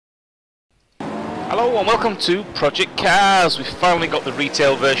Hello and welcome to Project Cars. We finally got the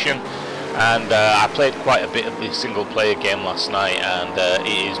retail version, and I played quite a bit of the single player game last night, and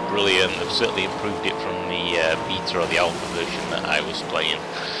it is brilliant. They've certainly improved it from the beta or the alpha version that I was playing.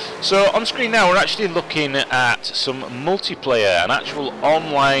 So on screen now we're actually looking at some multiplayer, an actual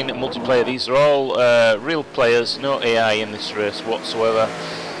online multiplayer. These are all real players, no AI in this race whatsoever.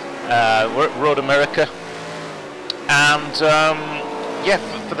 We're at Road America, and yeah,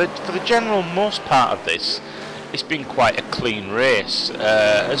 for the general most part of this, it's been quite a clean race.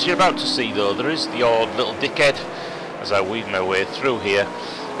 As you're about to see though, there is the odd little dickhead as I weave my way through here.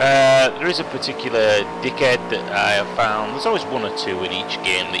 There is a particular dickhead that I have found. There's always one or two in each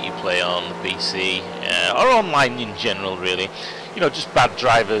game that you play on the PC, or online in general really. You know, just bad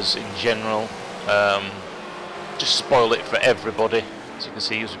drivers in general. Just spoil it for everybody. As you can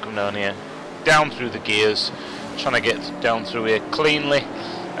see, as we come down here, down through the gears, trying to get down through here cleanly.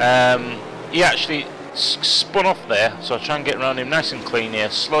 He actually spun off there, so I'll try and get around him nice and clean here.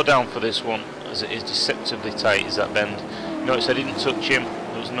 Slow down for this one, as it is deceptively tight, is that bend. Notice I didn't touch him,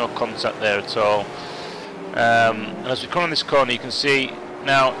 there was no contact there at all. And as we come on this corner, you can see,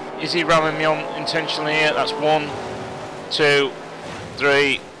 now, is he ramming me on intentionally here? That's 1, 2,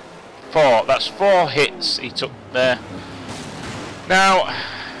 3, 4. That's 4 hits he took there. Now,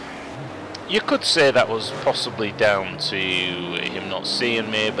 you could say that was possibly down to him not seeing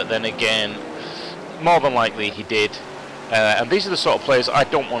me, but then again, more than likely he did. And these are the sort of players I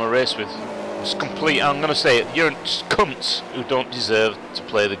don't want to race with. It's complete, I'm going to say it, you're cunts who don't deserve to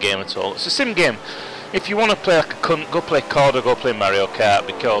play the game at all. It's a sim game. If you want to play like a cunt, go play COD or go play Mario Kart,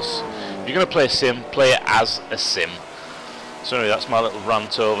 because if you're going to play a sim, play it as a sim. So anyway, that's my little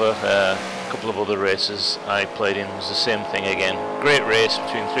rant over. A couple of other races I played in was the same thing again. Great race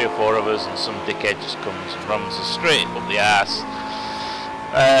between 3 or 4 of us, and some dickhead just comes and rams us straight up the arse.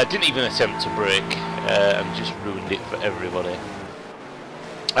 Didn't even attempt to brake, and just ruined it for everybody.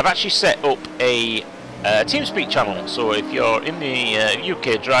 I've actually set up a Teamspeak channel, so if you're in the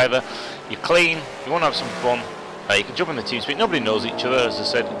UK driver, you're clean, you want to have some fun, you can jump in the Teamspeak. Nobody knows each other, as I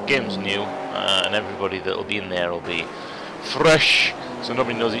said, the game's new, and everybody that'll be in there will be fresh, so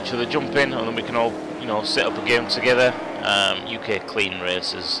nobody knows each other. Jump in, and then we can all, you know, set up a game together. UK clean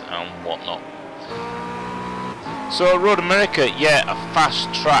races and whatnot. So Road America, yeah, a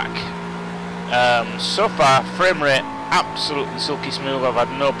fast track. So far, frame rate absolutely silky smooth. I've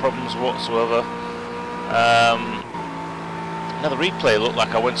had no problems whatsoever. Now the replay looked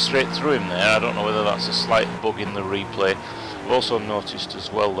like I went straight through him there. I don't know whether that's a slight bug in the replay. I've also noticed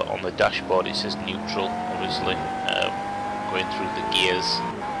as well that on the dashboard it says neutral, obviously, going through the gears.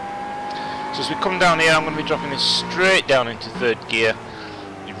 So as we come down here, I'm going to be dropping this straight down into 3rd gear.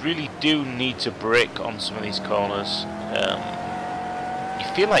 You really do need to brake on some of these corners. You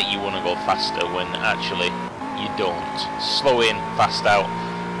feel like you want to go faster when actually you don't. Slow in, fast out,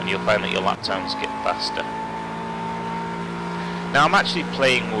 and you'll find that your lap times get faster. Now I'm actually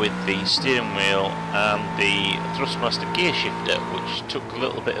playing with the steering wheel and the Thrustmaster gear shifter, which took a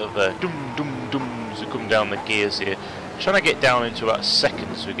little bit of a dum dum dum as we come down the gears here. Trying to get down into about a second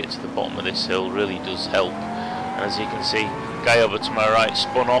as we get to the bottom of this hill really does help. And as you can see, guy over to my right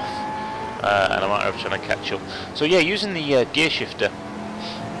spun off, and I'm a matter of trying to catch up. So yeah, using the gear shifter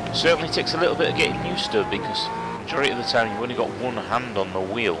certainly takes a little bit of getting used to, because the majority of the time you've only got one hand on the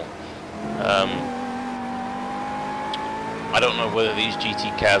wheel. I don't know whether these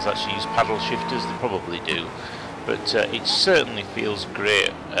GT cars actually use paddle shifters, they probably do, but it certainly feels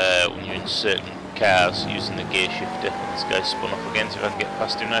great when you're in certain cars using the gear shifter. This guy's spun off again, so if I can get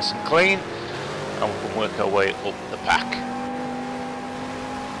past him nice and clean, and we can work our way up the pack.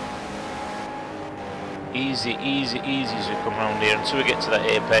 Easy, easy, easy as we come around here until we get to that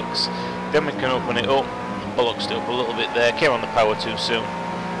apex. Then we can open it up. Bollocksed it up a little bit there. Came on the power too soon.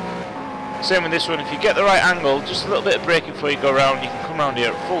 Same with this one. If you get the right angle, just a little bit of braking before you go around, you can come around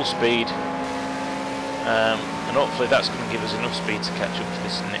here at full speed. And hopefully that's going to give us enough speed to catch up to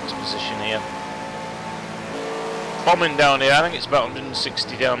this next position here. Bombing down here. I think it's about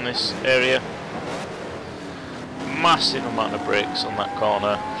 160 down this area. Massive amount of brakes on that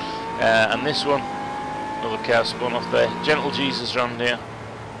corner. And this one, another car spun off there. Gentle Jesus round here.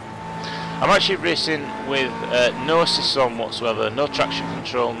 I'm actually racing with no assists on whatsoever, no traction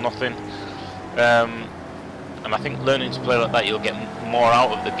control, nothing. And I think learning to play like that, you'll get more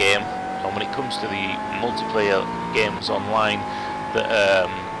out of the game. And when it comes to the multiplayer games online that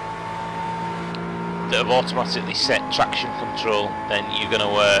have automatically set traction control, then you're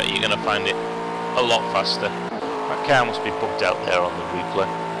gonna find it a lot faster. That car must be bugged out there on the replay.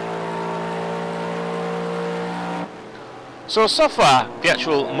 So far, the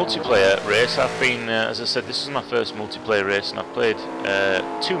actual multiplayer race, I've been, as I said, this is my first multiplayer race, and I've played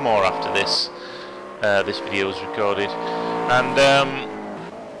 2 more after this. This video was recorded, and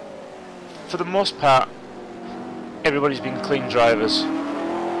for the most part, everybody's been clean drivers.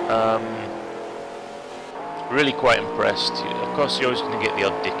 Really quite impressed. Of course, you're always going to get the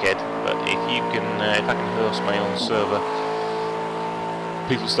odd dickhead, but if I can host my own server,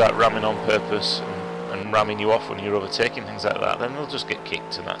 people start ramming on purpose and ramming you off when you're overtaking, things like that, then they'll just get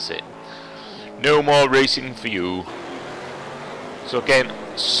kicked and that's it. No more racing for you. So again,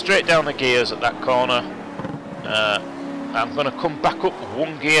 straight down the gears at that corner. I'm going to come back up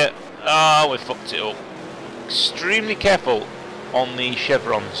 1 gear. We fucked it up. Extremely careful on the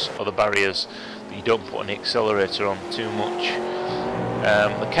chevrons or the barriers that you don't put an accelerator on too much.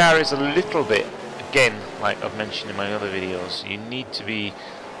 The car is a little bit, again, like I've mentioned in my other videos, you need to be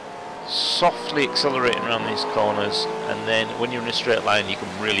softly accelerating around these corners, and then when you're in a straight line you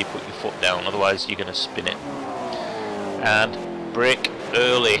can really put your foot down, otherwise you're going to spin it. And brake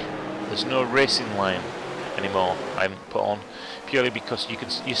early. There's no racing line anymore I haven't put on, purely because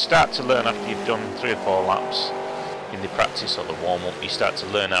you start to learn after you've done 3 or 4 laps in the practice or the warm-up. You start to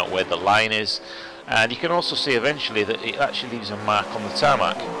learn out where the line is, and you can also see eventually that it actually leaves a mark on the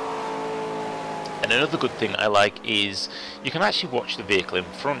tarmac. And another good thing I like is you can actually watch the vehicle in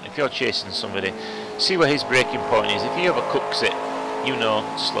front. If you're chasing somebody, see where his braking point is. If he overcooks it, you know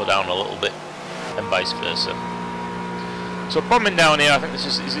to slow down a little bit, and vice versa. So bombing down here, I think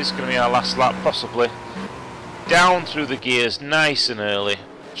is this going to be our last lap, possibly. Down through the gears nice and early,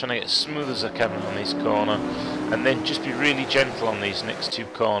 trying to get as smooth as I can on this corner, and then just be really gentle on these next 2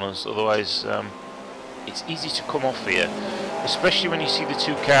 corners, otherwise it's easy to come off here, especially when you see the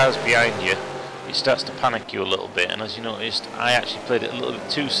 2 cars behind you. It starts to panic you a little bit, and as you noticed, I actually played it a little bit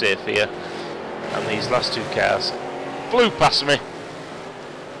too safe here, and these last 2 cars flew past me,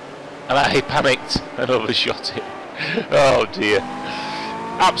 and I panicked and overshot it. Oh dear.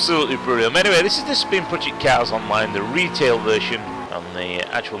 Absolutely brilliant. Anyway, this is the Spin Project Cars Online, the retail version on the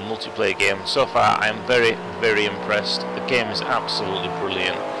actual multiplayer game. So far, I am very, very impressed. The game is absolutely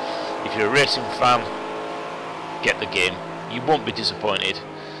brilliant. If you're a racing fan, get the game. You won't be disappointed.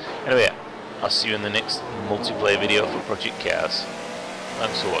 Anyway, I'll see you in the next multiplayer video for Project Cars.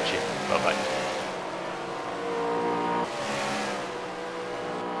 Thanks for watching. Bye bye.